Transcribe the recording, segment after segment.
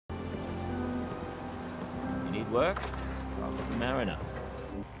work, I'll the mariner.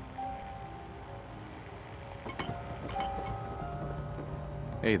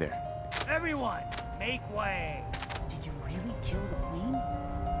 Hey there. Everyone, make way. Did you really kill the queen?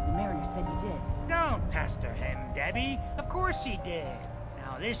 The mariner said you did. Don't pester him, Debbie. Of course he did.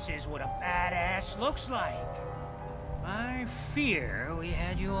 Now this is what a badass looks like. I fear we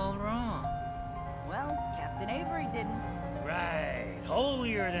had you all wrong. Well, Captain Avery didn't. Right.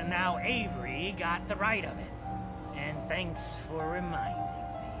 Holier than thou Avery got the right of it. And thanks for reminding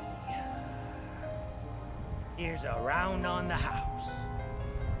me. Here's a round on the house.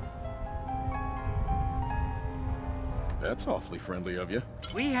 That's awfully friendly of you.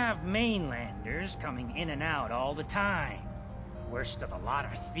 We have mainlanders coming in and out all the time. Worst of a lot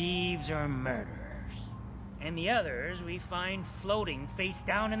are thieves or murderers. And the others we find floating face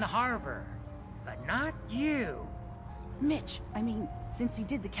down in the harbor. But not you. Mitch, I mean, since he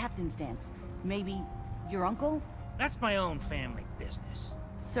did the captain's dance, maybe your uncle? That's my own family business.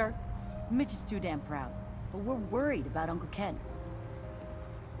 Sir, Mitch is too damn proud, but we're worried about Uncle Ken.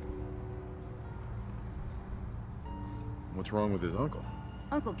 What's wrong with his uncle?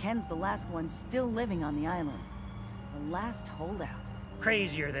 Uncle Ken's the last one still living on the island. The last holdout.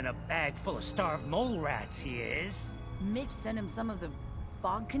 Crazier than a bag full of starved mole rats, he is. Mitch sent him some of the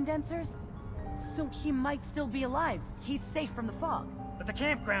fog condensers? So he might still be alive. He's safe from the fog. But the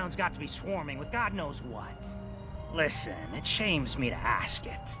campground's got to be swarming with God knows what. Listen, it shames me to ask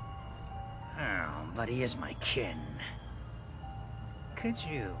it. Oh, but he is my kin. Could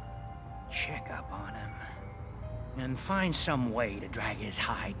you check up on him? And find some way to drag his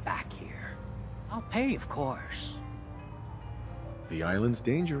hide back here. I'll pay, of course. The island's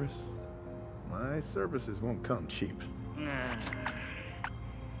dangerous. My services won't come cheap. Nah.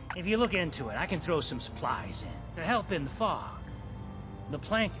 If you look into it, I can throw some supplies in to help in the fog. The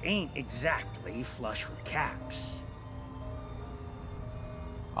plank ain't exactly flush with caps.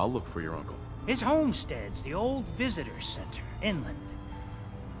 I'll look for your uncle. His homestead's the old visitor center, inland.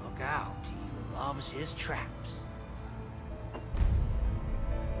 Look out, he loves his traps.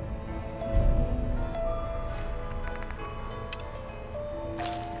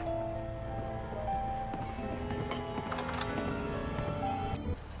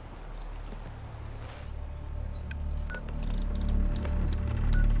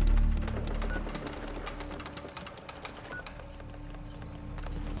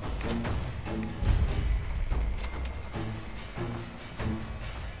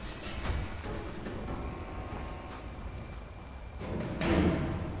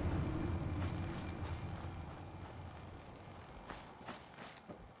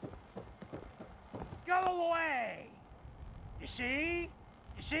 Go away! You see?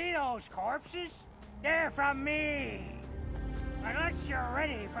 You see those corpses? They're from me! Unless you're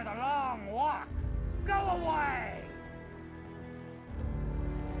ready for the long walk, go away!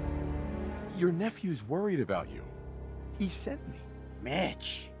 Your nephew's worried about you. He sent me.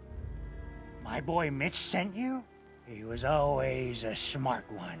 Mitch? My boy Mitch sent you? He was always a smart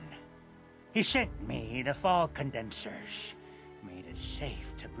one. He sent me the fog condensers. Made it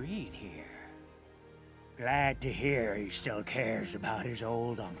safe to breathe here. Glad to hear he still cares about his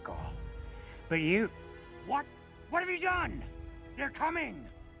old uncle. But you... What? What have you done? They're coming!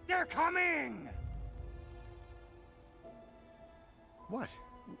 They're coming! What?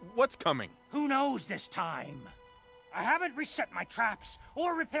 What's coming? Who knows this time? I haven't reset my traps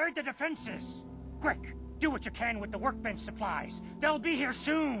or repaired the defenses. Quick, do what you can with the workbench supplies. They'll be here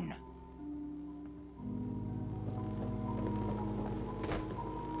soon.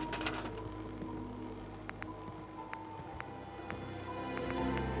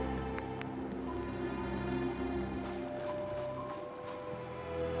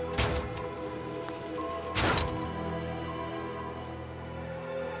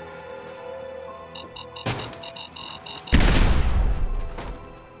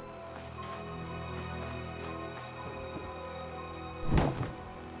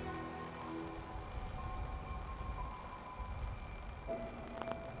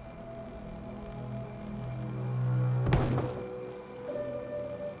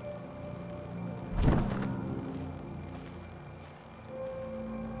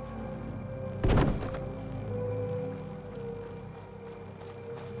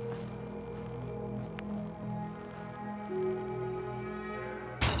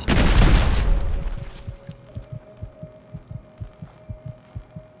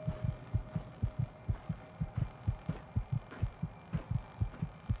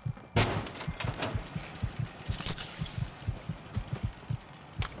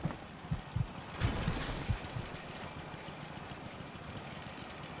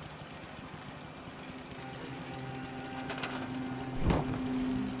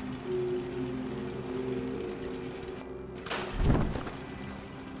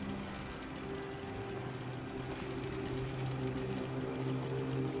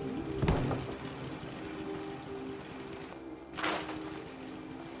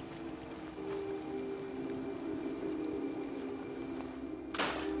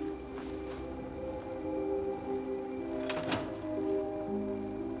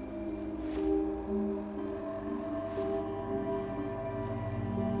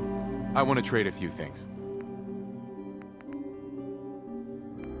 I want to trade a few things.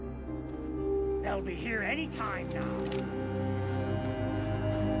 They'll be here any time now.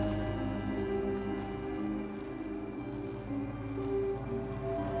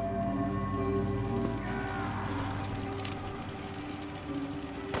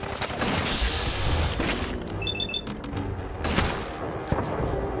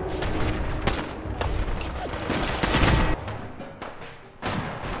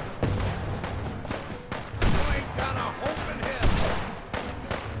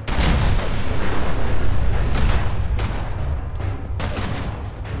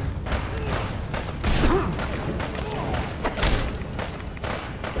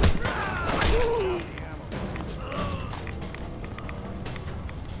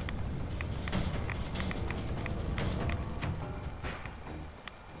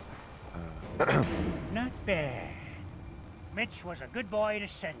 Not bad. Mitch was a good boy to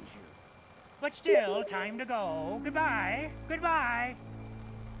send you. But still, time to go. Goodbye. Goodbye.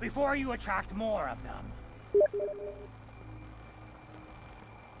 Before you attract more of them.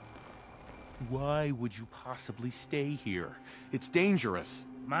 Why would you possibly stay here? It's dangerous.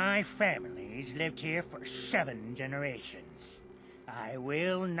 My family's lived here for 7 generations. I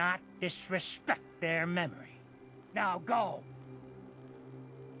will not disrespect their memory. Now go.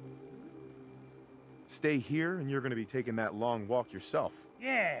 Stay here, and you're gonna be taking that long walk yourself.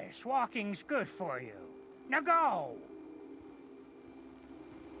 Yes, walking's good for you. Now go!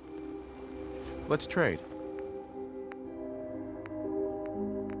 Let's trade.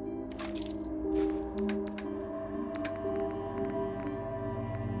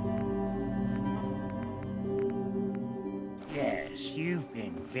 Yes, you've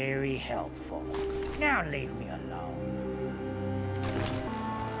been very helpful. Now leave me alone.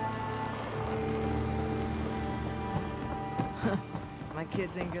 My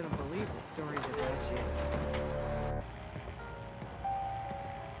kids ain't gonna believe the stories about you.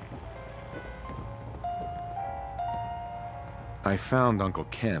 I found Uncle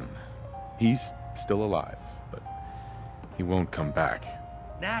Ken. He's still alive, but he won't come back.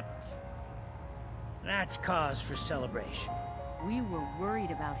 That's cause for celebration. We were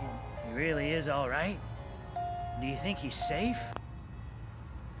worried about him. He really is all right? Do you think he's safe?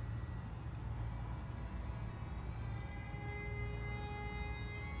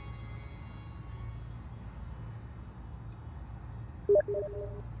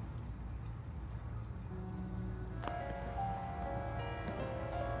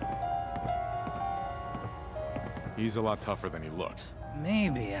 He's a lot tougher than he looks.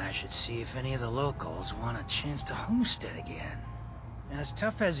 Maybe I should see if any of the locals want a chance to homestead again. As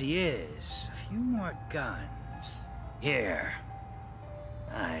tough as he is, a few more guns. Here.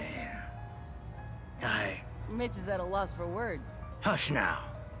 Mitch is at a loss for words. Hush now.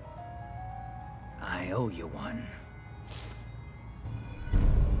 I owe you one.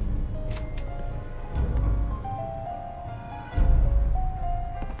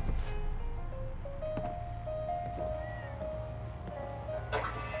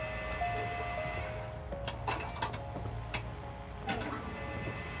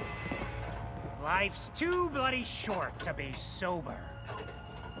 Life's too bloody short to be sober.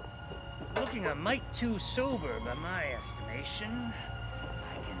 Looking a mite too sober by my estimation.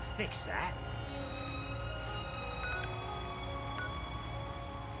 I can fix that.